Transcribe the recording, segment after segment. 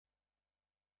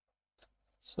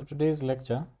So today's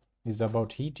lecture is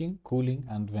about heating, cooling,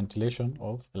 and ventilation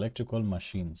of electrical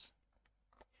machines.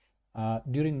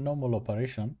 During normal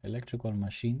operation, electrical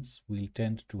machines will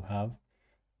tend to have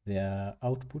their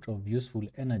output of useful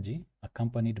energy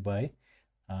accompanied by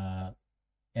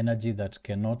energy that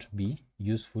cannot be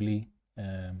usefully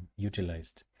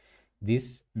utilized.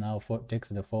 This now takes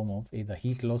the form of either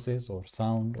heat losses or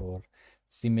sound or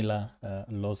similar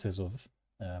losses of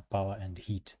power and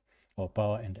heat or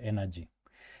power and energy.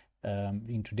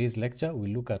 In today's lecture,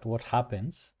 we look at what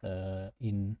happens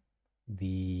in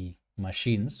the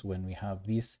machines when we have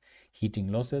these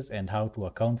heating losses and how to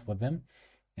account for them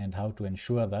and how to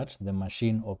ensure that the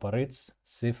machine operates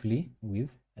safely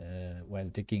with while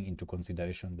taking into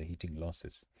consideration the heating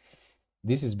losses.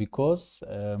 This is because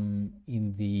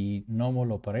in the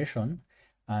normal operation,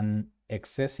 an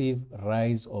excessive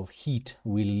rise of heat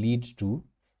will lead to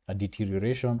a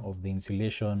deterioration of the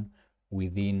insulation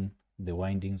within the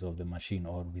windings of the machine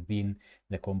or within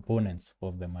the components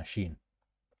of the machine.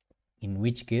 In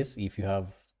which case, if you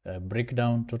have a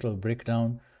breakdown, total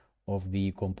breakdown of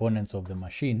the components of the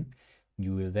machine,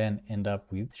 you will then end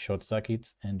up with short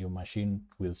circuits and your machine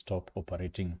will stop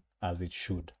operating as it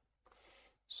should.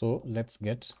 So let's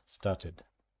get started.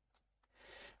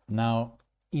 Now,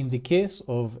 in the case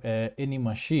of any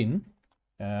machine,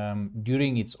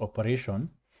 during its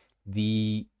operation,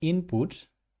 the input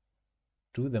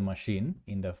to the machine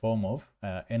in the form of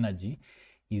energy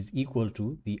is equal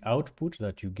to the output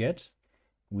that you get,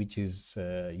 which is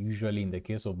usually in the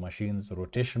case of machines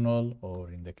rotational,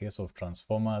 or in the case of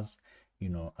transformers,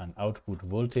 an output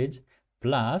voltage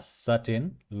plus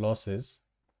certain losses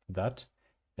that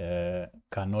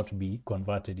cannot be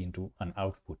converted into an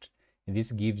output. And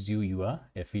this gives you your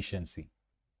efficiency.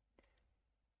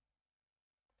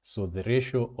 So the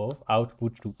ratio of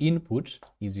output to input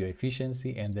is your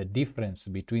efficiency, and the difference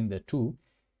between the two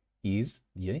is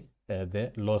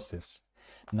the losses.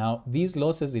 Now, these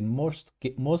losses in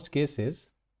most cases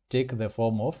take the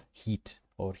form of heat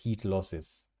or heat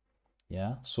losses.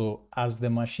 Yeah. So as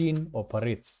the machine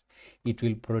operates, it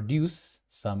will produce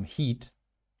some heat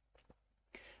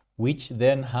which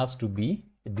then has to be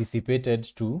dissipated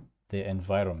to the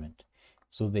environment.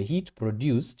 So the heat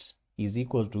produced is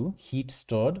equal to heat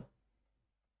stored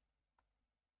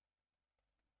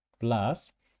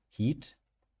plus heat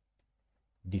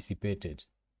dissipated,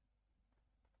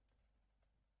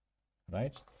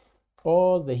 right?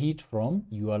 All the heat from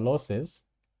your losses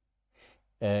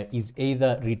is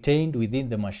either retained within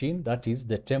the machine, that is,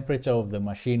 the temperature of the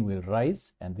machine will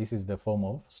rise, and this is the form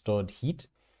of stored heat,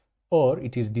 or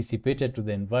it is dissipated to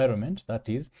the environment, that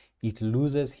is, it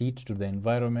loses heat to the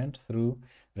environment through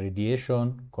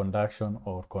radiation, conduction,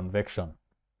 or convection.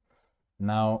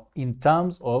 Now, in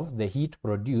terms of the heat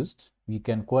produced, we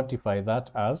can quantify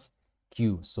that as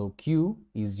Q. So Q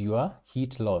is your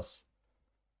heat loss.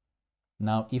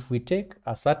 Now, if we take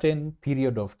a certain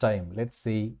period of time, let's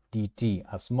say dt,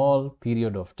 a small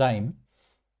period of time,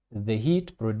 the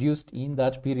heat produced in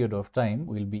that period of time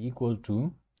will be equal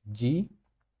to G,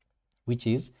 which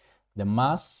is the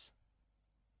mass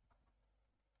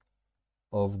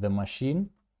of the machine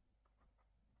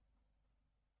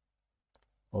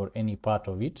or any part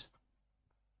of it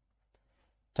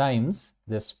times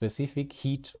the specific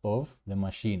heat of the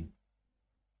machine.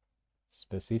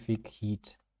 Specific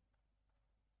heat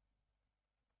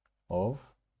of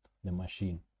the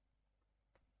machine.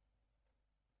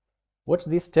 What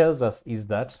this tells us is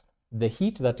that the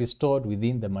heat that is stored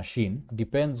within the machine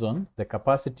depends on the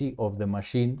capacity of the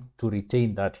machine to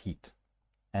retain that heat.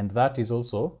 And that is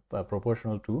also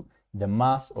proportional to the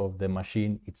mass of the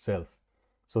machine itself.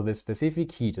 So the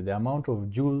specific heat, the amount of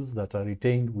joules that are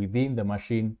retained within the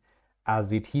machine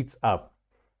as it heats up,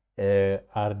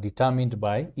 are determined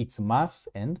by its mass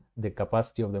and the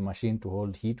capacity of the machine to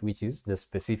hold heat, which is the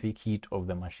specific heat of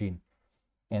the machine.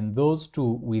 And those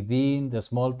two, within the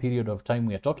small period of time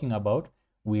we are talking about,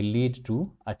 will lead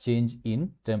to a change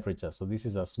in temperature. So this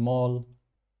is a small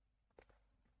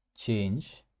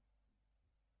change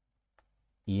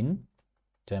in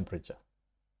temperature,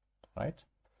 right?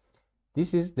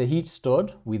 This is the heat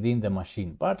stored within the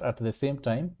machine, but at the same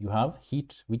time, you have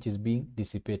heat which is being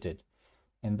dissipated.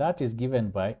 And that is given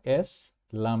by S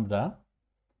lambda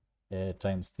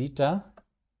times theta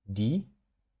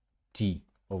dt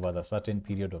over the certain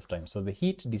period of time. So the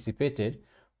heat dissipated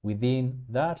within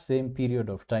that same period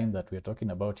of time that we're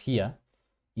talking about here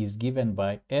is given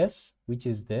by S, which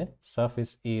is the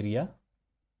surface area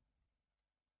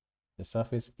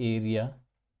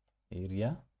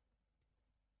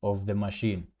of the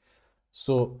machine.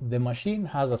 So the machine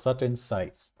has a certain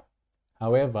size.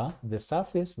 However, the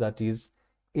surface that is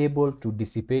able to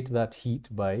dissipate that heat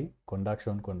by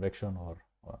conduction, convection, or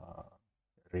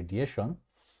radiation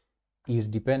is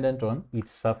dependent on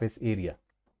its surface area.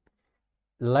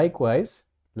 Likewise,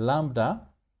 lambda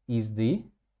is the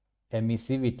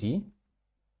emissivity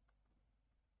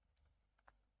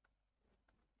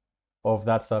of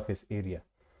that surface area.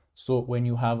 So when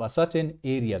you have a certain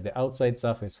area, the outside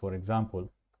surface, for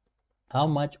example, how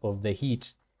much of the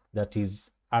heat that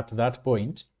is at that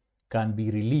point can be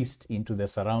released into the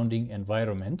surrounding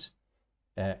environment,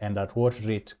 and at what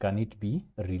rate can it be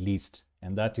released?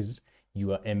 And that is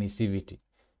your emissivity.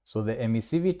 So the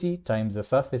emissivity times the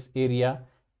surface area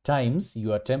times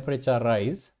your temperature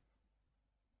rise,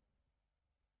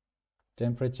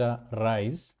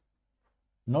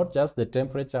 not just the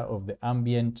temperature of the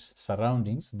ambient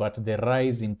surroundings, but the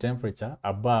rise in temperature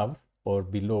above or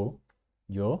below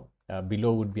your,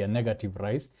 below would be a negative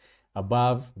rise,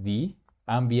 above the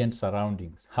ambient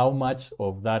surroundings. How much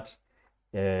of that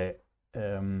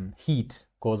heat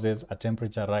causes a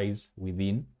temperature rise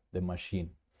within the machine?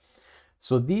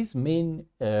 So these main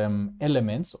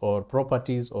elements or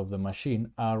properties of the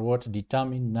machine are what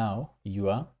determine now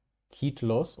your heat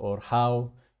loss, or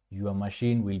how your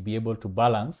machine will be able to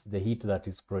balance the heat that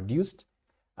is produced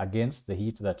against the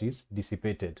heat that is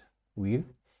dissipated, with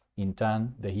in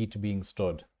turn the heat being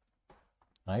stored,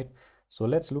 right? So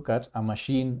let's look at a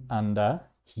machine under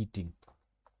heating.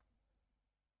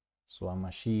 So a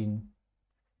machine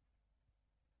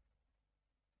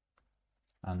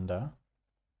under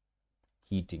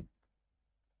heating.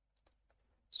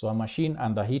 So a machine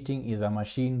under heating is a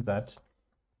machine that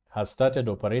has started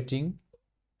operating,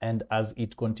 and as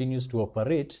it continues to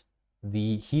operate,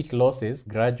 the heat losses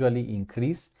gradually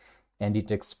increase and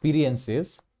it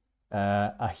experiences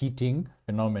a heating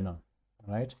phenomenon,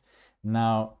 right?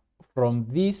 Now, from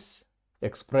this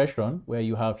expression where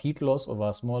you have heat loss over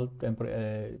a small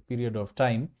period of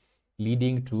time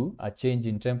leading to a change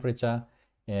in temperature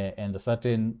and a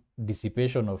certain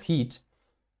dissipation of heat,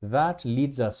 that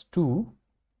leads us to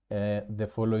the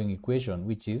following equation,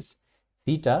 which is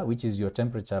theta, which is your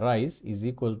temperature rise, is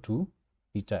equal to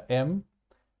theta m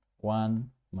 1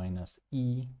 minus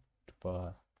e to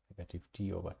power negative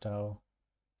t over tau.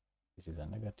 This is a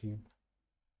negative,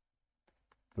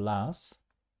 plus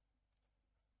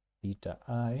theta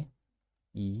I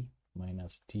e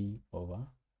minus t over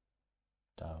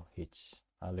tau h.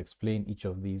 I'll explain each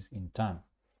of these in turn.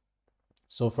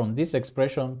 So from this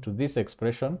expression to this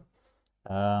expression,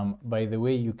 by the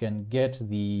way, you can get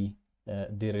the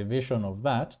derivation of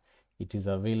that. It is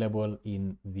available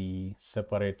in the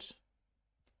separate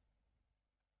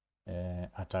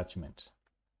attachment.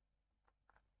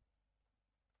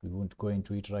 We won't go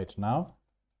into it right now,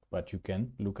 but you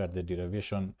can look at the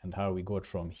derivation and how we got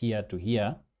from here to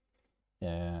here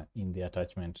in the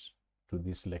attachment to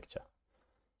this lecture.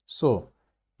 So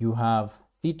you have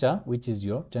theta, which is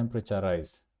your temperature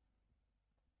rise.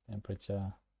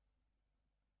 Temperature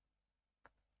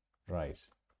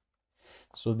rise.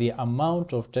 So the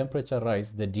amount of temperature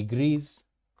rise, the degrees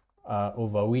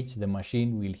over which the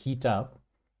machine will heat up,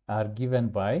 are given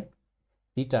by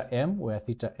theta m, where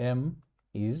theta m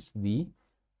is the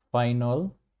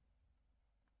final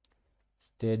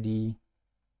steady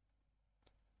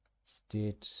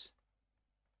state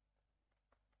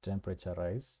temperature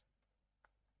rise.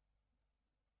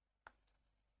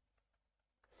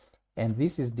 And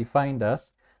this is defined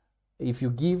as, if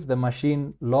you give the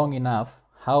machine long enough,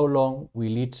 how long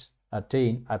will it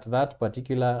attain at that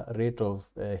particular rate of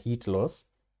heat loss?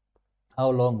 How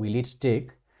long will it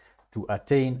take to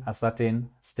attain a certain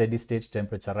steady state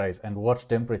temperature rise, and what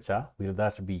temperature will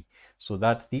that be? So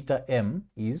that theta m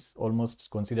is almost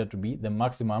considered to be the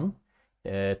maximum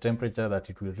temperature that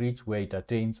it will reach, where it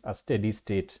attains a steady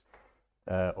state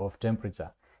of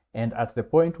temperature. And at the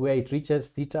point where it reaches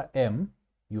theta m,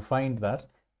 you find that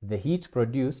the heat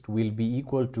produced will be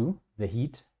equal to the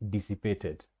heat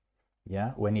dissipated,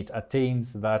 yeah, when it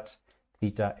attains that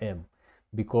theta m.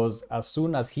 Because as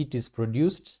soon as heat is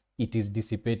produced, it is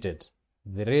dissipated.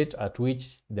 The rate at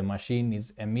which the machine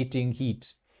is emitting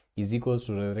heat is equal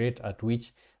to the rate at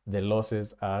which the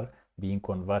losses are being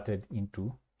converted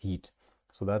into heat.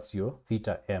 So that's your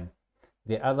theta m.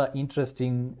 The other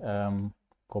interesting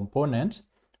component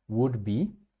would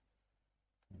be,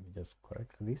 let me just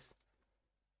correct this,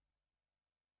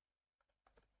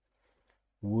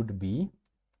 would be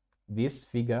this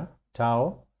figure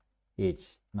tau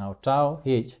h. Now tau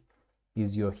h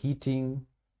is your heating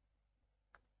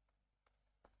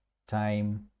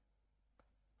time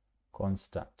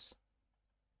constant.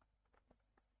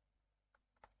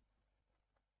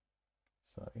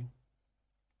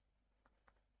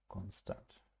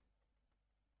 Constant.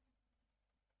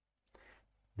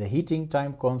 The heating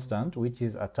time constant, which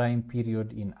is a time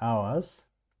period in hours,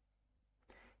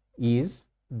 is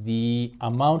the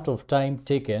amount of time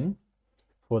taken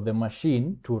for the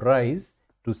machine to rise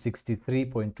to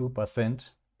 63.2%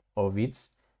 of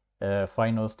its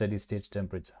final steady state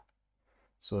temperature.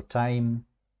 So time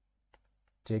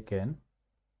taken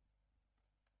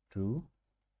to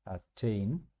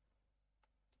attain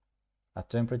a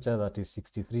temperature that is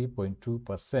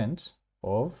 63.2%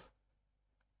 of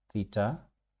theta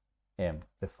m,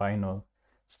 the final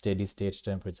steady state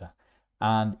temperature.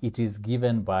 And it is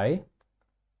given by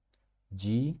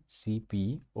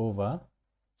GCP over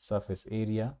surface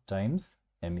area times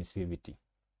emissivity.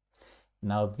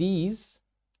 Now these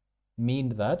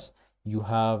mean that you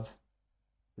have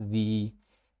the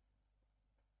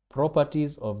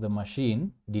properties of the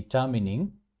machine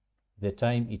determining the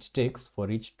time it takes for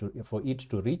it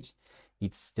to reach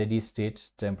its steady state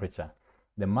temperature.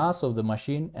 The mass of the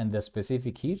machine and the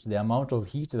specific heat, the amount of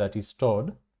heat that is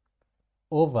stored,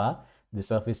 over the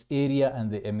surface area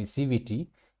and the emissivity,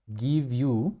 give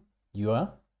you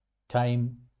your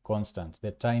time constant,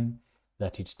 the time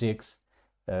that it takes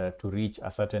to reach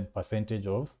a certain percentage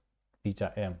of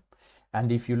theta m.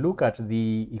 And if you look at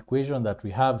the equation that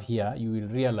we have here, you will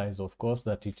realize, of course,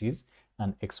 that it is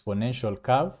an exponential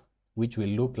curve, which will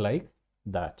look like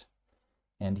that.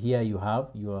 And here you have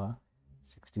your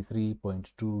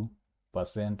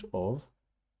 63.2% of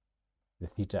the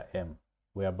theta m,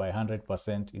 whereby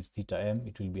 100% is theta m.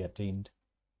 It will be attained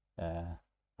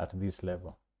at this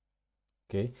level.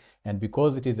 Okay, and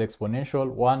because it is exponential,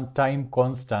 one time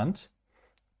constant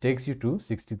takes you to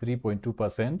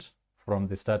 63.2% from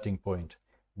the starting point.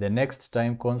 The next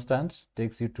time constant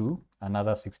takes you to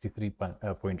another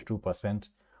 63.2%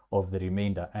 of the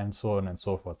remainder, and so on and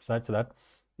so forth, such that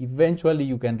eventually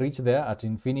you can reach there at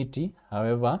infinity.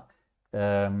 However,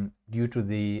 due to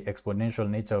the exponential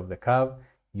nature of the curve,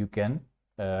 you can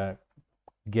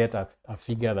get a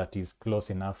figure that is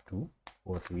close enough to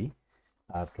what we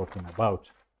are talking about.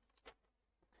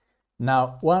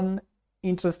 Now, one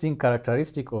interesting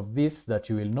characteristic of this that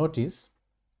you will notice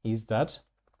is that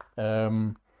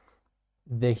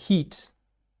the heat,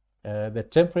 the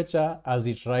temperature as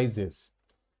it rises,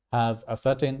 has a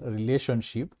certain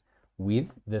relationship with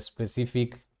the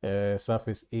specific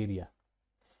surface area.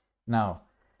 Now,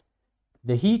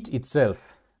 the heat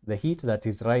itself, the heat that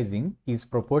is rising, is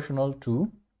proportional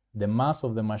to the mass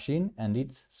of the machine and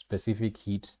its specific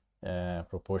heat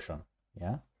proportion.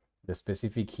 Yeah, the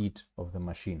specific heat of the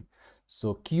machine.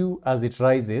 So Q, as it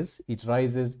rises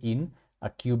in a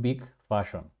cubic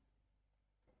fashion.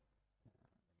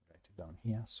 Write it down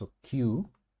here. So Q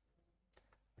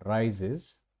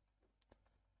rises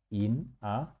in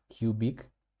a cubic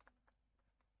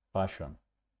fashion.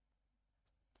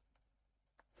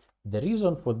 The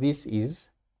reason for this is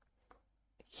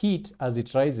heat as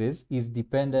it rises is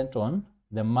dependent on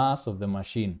the mass of the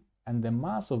machine, and the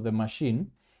mass of the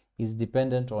machine is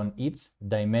dependent on its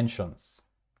dimensions.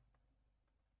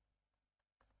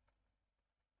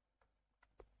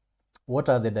 What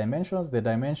are the dimensions? The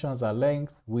dimensions are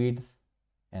length, width,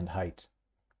 and height.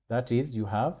 That is, you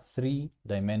have 3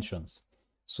 dimensions.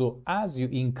 So as you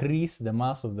increase the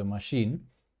mass of the machine,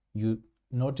 you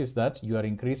notice that you are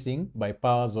increasing by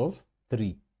powers of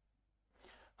 3.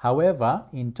 However,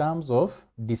 in terms of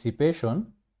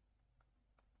dissipation,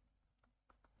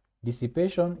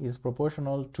 dissipation is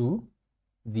proportional to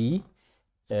the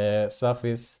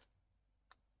surface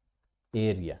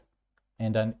area,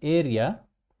 and an area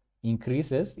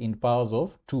increases in powers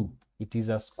of 2. It is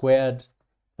a squared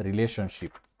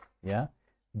relationship. Yeah,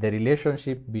 the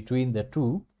relationship between the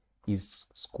two is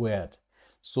squared.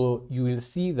 So you will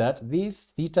see that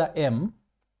this theta m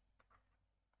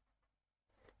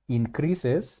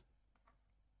increases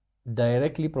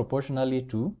directly proportionally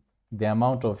to the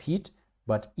amount of heat,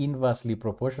 but inversely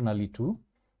proportionally to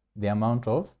the amount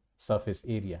of surface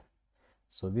area.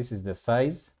 So this is the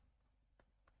size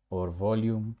or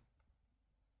volume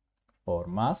or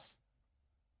mass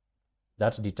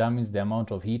that determines the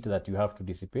amount of heat that you have to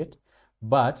dissipate,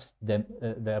 but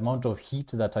the amount of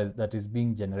heat that is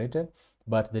being generated,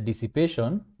 but the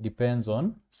dissipation depends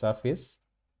on surface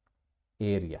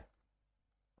area.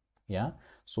 Yeah,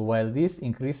 so while this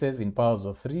increases in powers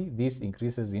of 3, this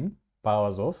increases in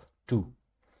powers of 2.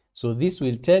 So this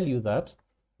will tell you that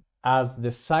as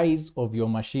the size of your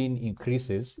machine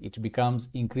increases, it becomes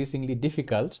increasingly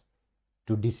difficult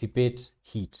to dissipate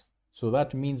heat. So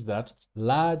that means that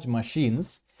large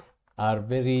machines are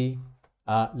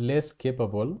less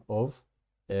capable of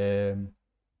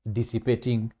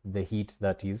dissipating the heat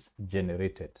that is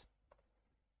generated.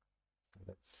 So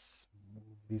let's move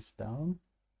this down.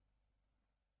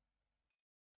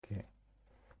 Okay,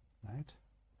 right.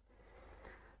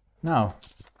 Now,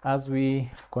 as we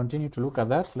continue to look at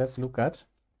that, let's look at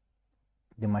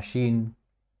the machine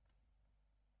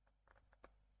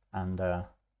and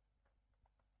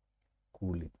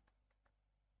cooling.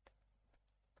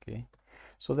 Okay,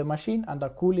 so the machine under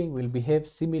cooling will behave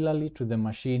similarly to the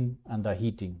machine under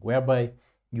heating, whereby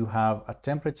you have a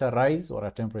temperature rise or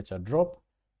a temperature drop,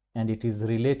 and it is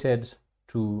related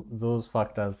to those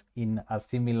factors in a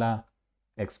similar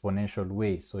exponential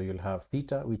way. So you'll have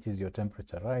theta, which is your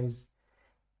temperature rise,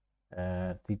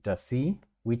 theta C,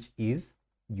 which is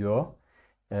your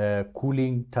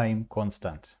cooling time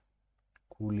constant.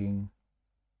 Cooling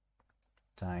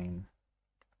time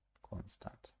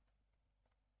constant.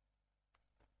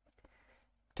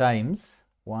 Times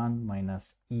 1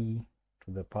 minus e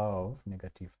to the power of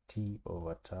negative t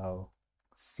over tau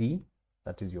c.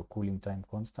 That is your cooling time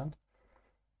constant.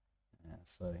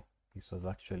 Sorry, this was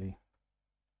actually...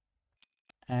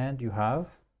 And you have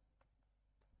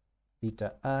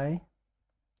theta I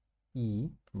e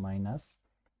minus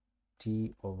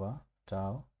t over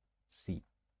tau c.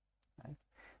 Right?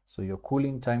 So your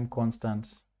cooling time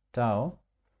constant tau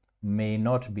may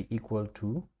not be equal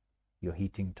to your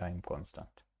heating time constant.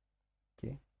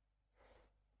 Okay.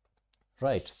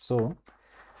 Right, so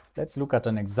let's look at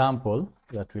an example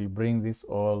that will bring this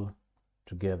all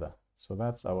together. So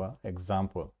that's our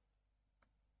example.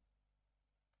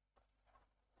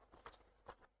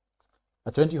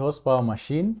 A 20 horsepower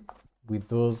machine with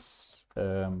those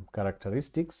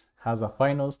characteristics has a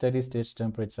final steady state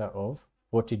temperature of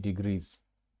 40 degrees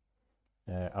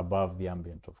above the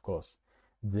ambient, of course.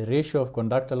 The ratio of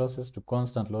conductor losses to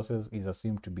constant losses is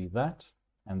assumed to be that,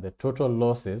 and the total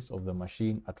losses of the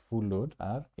machine at full load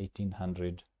are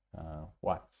 1800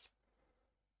 watts.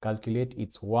 Calculate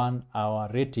its 1 hour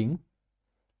rating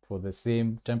for the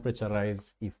same temperature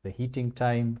rise if the heating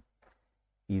time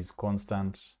is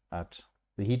constant at...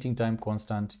 The heating time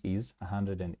constant is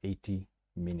 180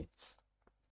 minutes.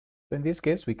 So in this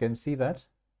case, we can see that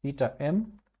theta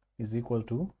m is equal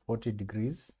to 40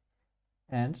 degrees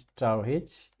and tau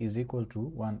h is equal to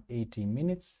 180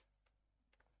 minutes.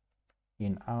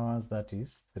 In hours, that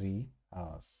is 3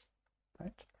 hours.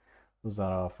 Right? Those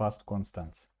are our first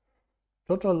constants.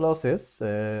 Total losses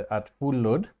at full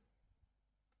load.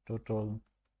 Total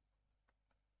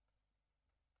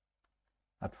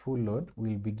at full load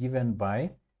will be given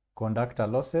by conductor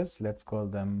losses. Let's call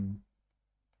the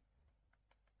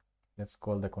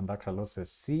conductor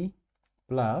losses C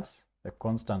plus the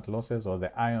constant losses or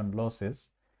the ion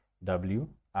losses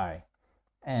Wi.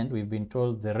 And we've been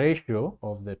told the ratio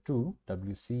of the two,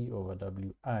 Wc over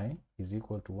Wi, is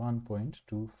equal to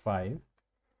 1.25,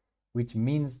 which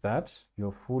means that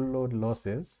your full load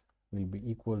losses will be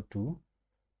equal to,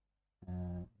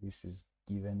 this is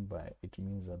given by, it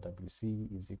means that Wc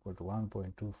is equal to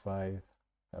 1.25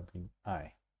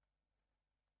 Wi.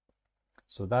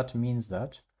 So that means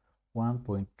that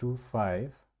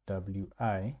 1.25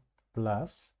 Wi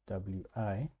plus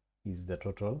Wi is the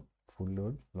total full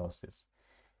load losses.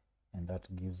 And that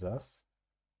gives us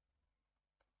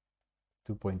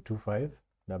 2.25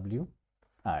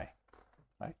 Wi.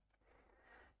 Right?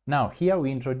 Now, here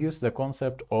we introduce the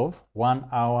concept of 1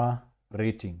 hour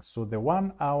rating. So the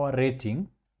 1 hour rating,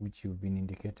 which you've been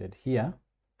indicated here,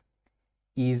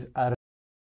 is a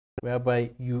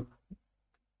whereby you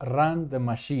run the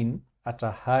machine at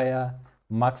a higher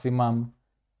maximum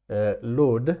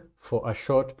load for a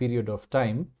short period of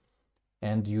time,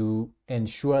 and you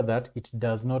ensure that it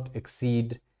does not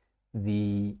exceed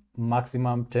the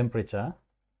maximum temperature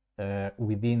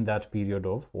within that period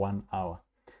of 1 hour.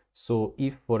 So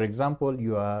if, for example,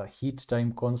 your heat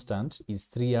time constant is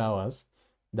 3 hours,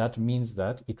 that means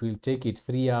that it will take it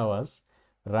 3 hours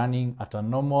running at a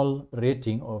normal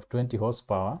rating of 20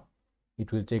 horsepower.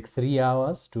 It will take 3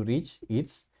 hours to reach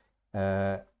its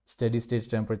steady state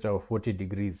temperature of 40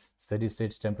 degrees, steady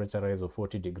state temperature rise of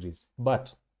 40 degrees.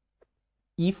 But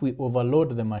if we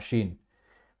overload the machine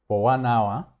for 1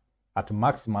 hour at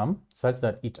maximum, such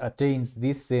that it attains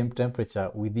this same temperature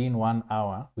within 1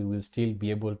 hour, we will still be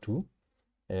able to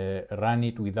run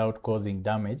it without causing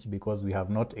damage, because we have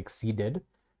not exceeded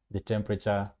the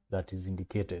temperature that is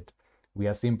indicated. We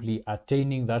are simply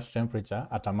attaining that temperature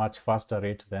at a much faster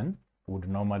rate than would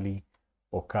normally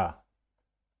occur.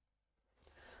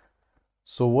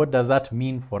 So what does that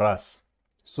mean for us?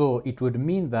 So it would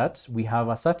mean that we have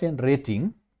a certain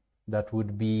rating that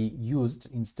would be used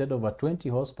instead of a 20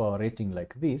 horsepower rating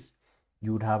like this.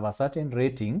 You would have a certain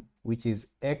rating, which is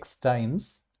x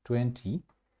times 20,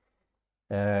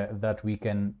 that we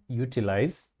can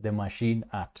utilize the machine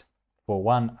at for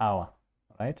 1 hour,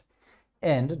 right?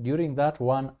 And during that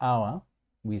 1 hour,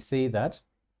 we say that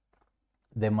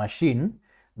the machine,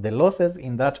 the losses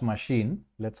in that machine,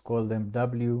 let's call them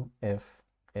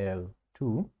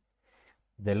WFL2,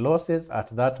 the losses at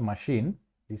that machine,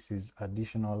 this is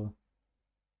additional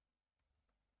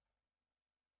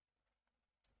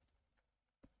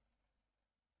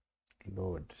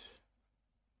load,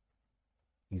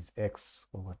 is X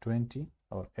over 20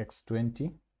 or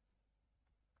X20.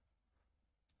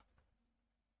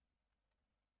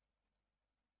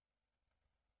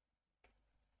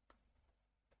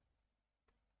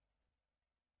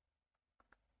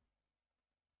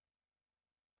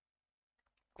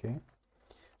 Okay,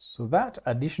 so that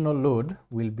additional load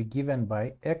will be given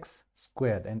by X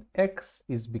squared, and X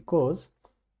is because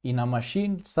in a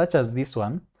machine such as this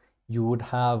one, you would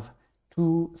have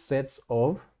two sets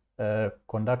of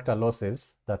conductor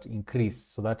losses that increase.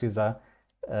 So that is a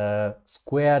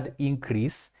squared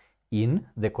increase in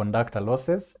the conductor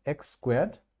losses, X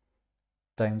squared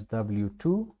times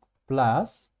W2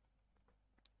 plus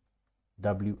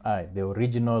WI, the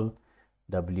original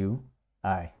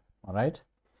WI, all right?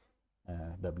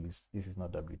 This is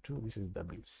not W2, this is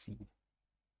WC.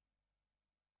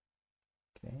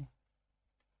 Okay.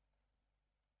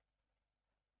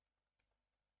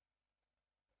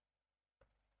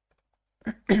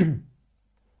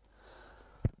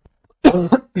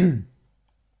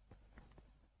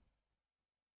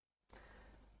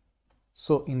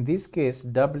 So in this case,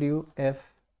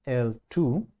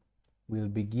 WFL2 will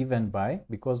be given by,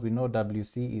 because we know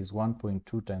WC is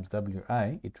 1.2 times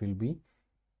WI, it will be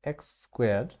X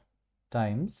squared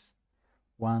times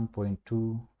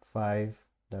 1.25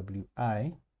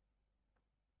 WI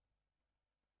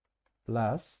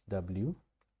plus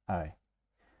WI,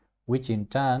 which in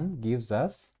turn gives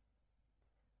us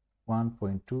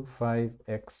 1.25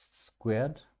 X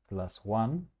squared plus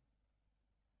 1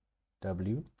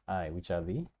 WI, which are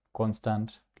the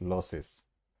constant losses.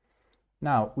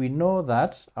 Now, we know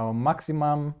that our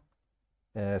maximum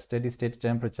steady state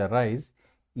temperature rise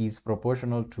is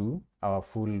proportional to our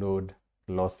full load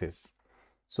losses.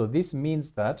 So this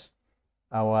means that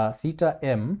our theta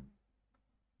m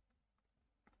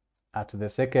at the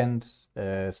second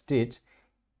state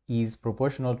is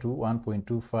proportional to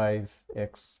 1.25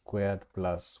 X squared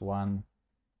plus 1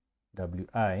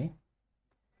 WI,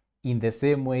 in the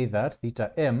same way that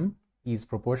theta m is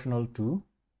proportional to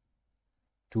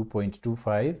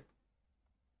 2.25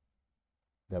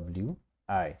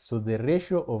 WI. So the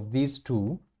ratio of these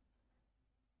two,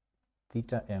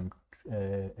 theta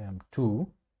m2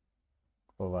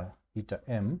 over theta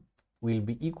m, will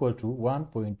be equal to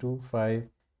 1.25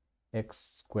 X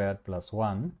squared plus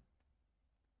 1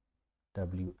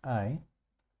 WI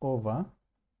over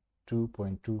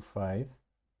 2.25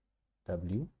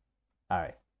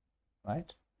 WI,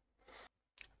 right?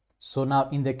 So now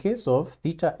in the case of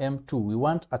theta m2, we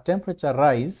want a temperature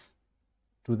rise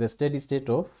to the steady state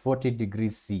of 40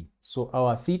 degrees C. So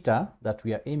our theta that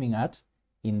we are aiming at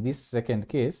in this second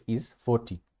case is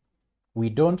 40. We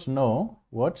don't know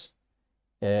what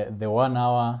the 1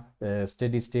 hour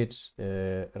steady state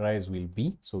rise will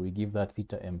be. So we give that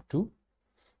theta m2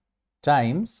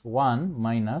 times 1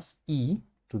 minus e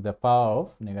to the power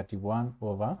of negative 1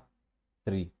 over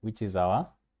 3, which is our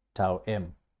tau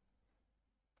m.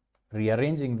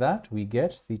 Rearranging that, we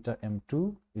get theta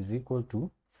m2 is equal to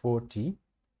 40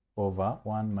 over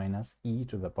 1 minus e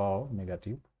to the power of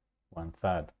negative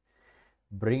 1/3.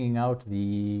 Bringing out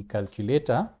the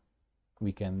calculator,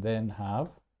 we can then have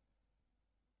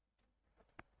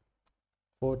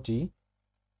 40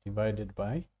 divided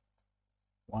by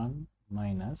 1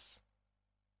 minus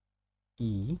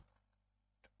e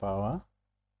to power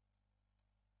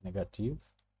negative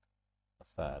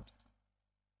 1/3.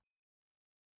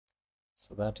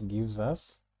 So that gives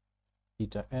us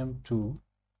theta m2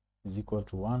 is equal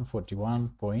to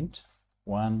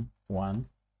 141.11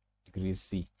 degrees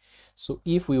C. So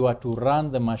if we were to run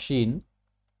the machine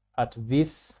at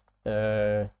this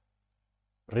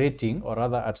rating, or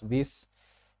rather at this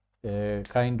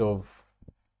kind of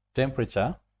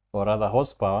temperature, or rather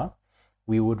horsepower,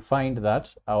 we would find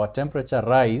that our temperature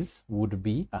rise would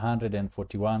be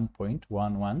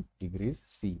 141.11 degrees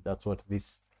C. That's what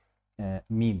this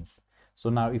means. So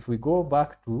now if we go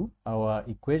back to our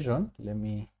equation, let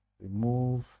me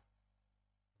remove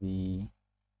the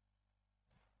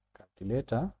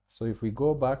calculator. So if we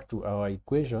go back to our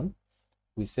equation,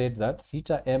 we said that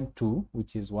theta m2,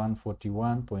 which is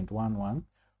 141.11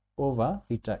 over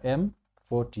theta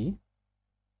m40,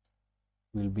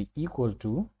 will be equal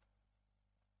to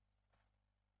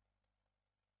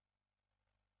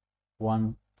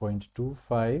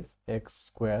 1.25 x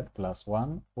squared plus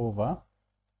 1 over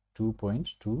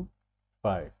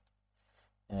 2.25.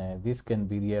 This can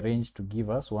be rearranged to give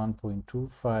us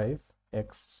 1.25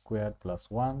 x squared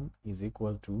plus 1 is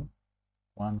equal to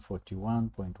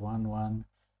 141.11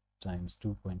 times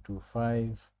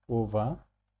 2.25 over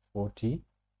 40,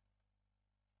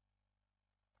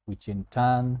 which in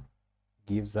turn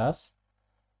gives us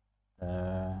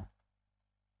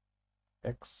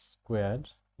x squared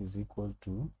is equal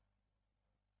to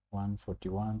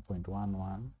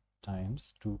 141.11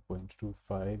 times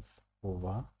 2.25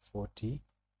 over 40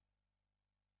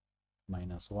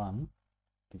 minus 1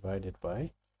 divided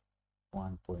by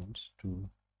 1.25.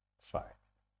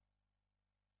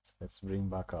 So let's bring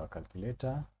back our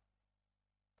calculator.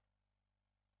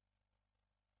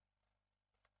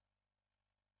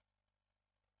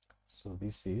 So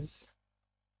this is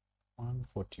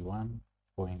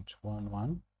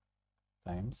 141.11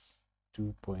 times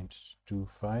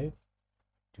 2.25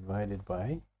 divided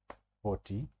by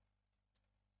 40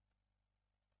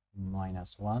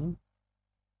 minus 1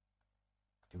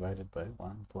 divided by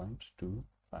 1.25.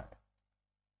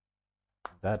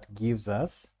 That gives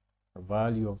us a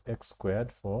value of x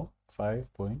squared for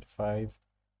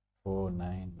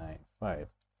 5.54995,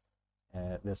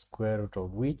 the square root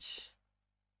of which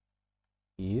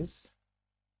is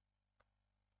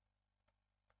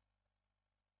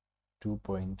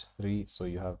 2.3. So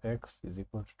you have x is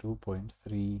equal to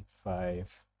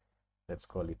 2.35, let's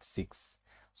call it 6.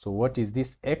 So what is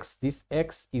this x? This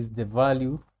x is the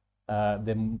value,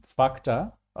 the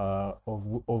factor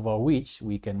over which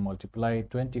we can multiply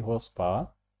 20 horsepower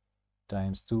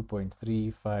times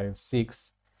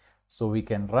 2.356. So we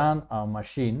can run our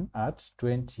machine at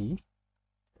 20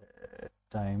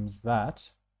 times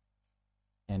that,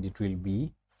 and it will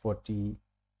be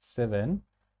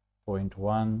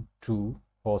 47.12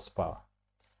 horsepower.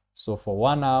 So for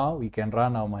 1 hour, we can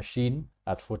run our machine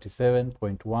at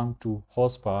 47.12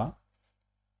 horsepower,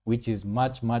 which is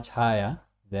much, much higher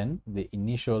than the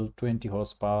initial 20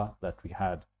 horsepower that we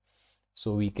had.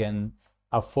 So we can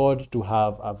afford to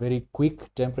have a very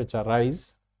quick temperature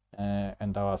rise,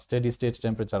 and our steady state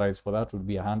temperature rise for that would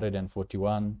be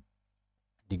 141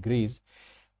 degrees,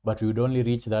 but we would only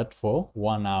reach that for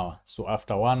 1 hour. So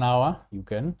after 1 hour, you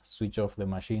can switch off the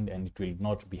machine and it will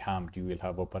not be harmed. You will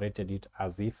have operated it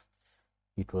as if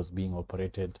it was being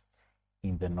operated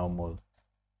in the normal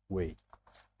way.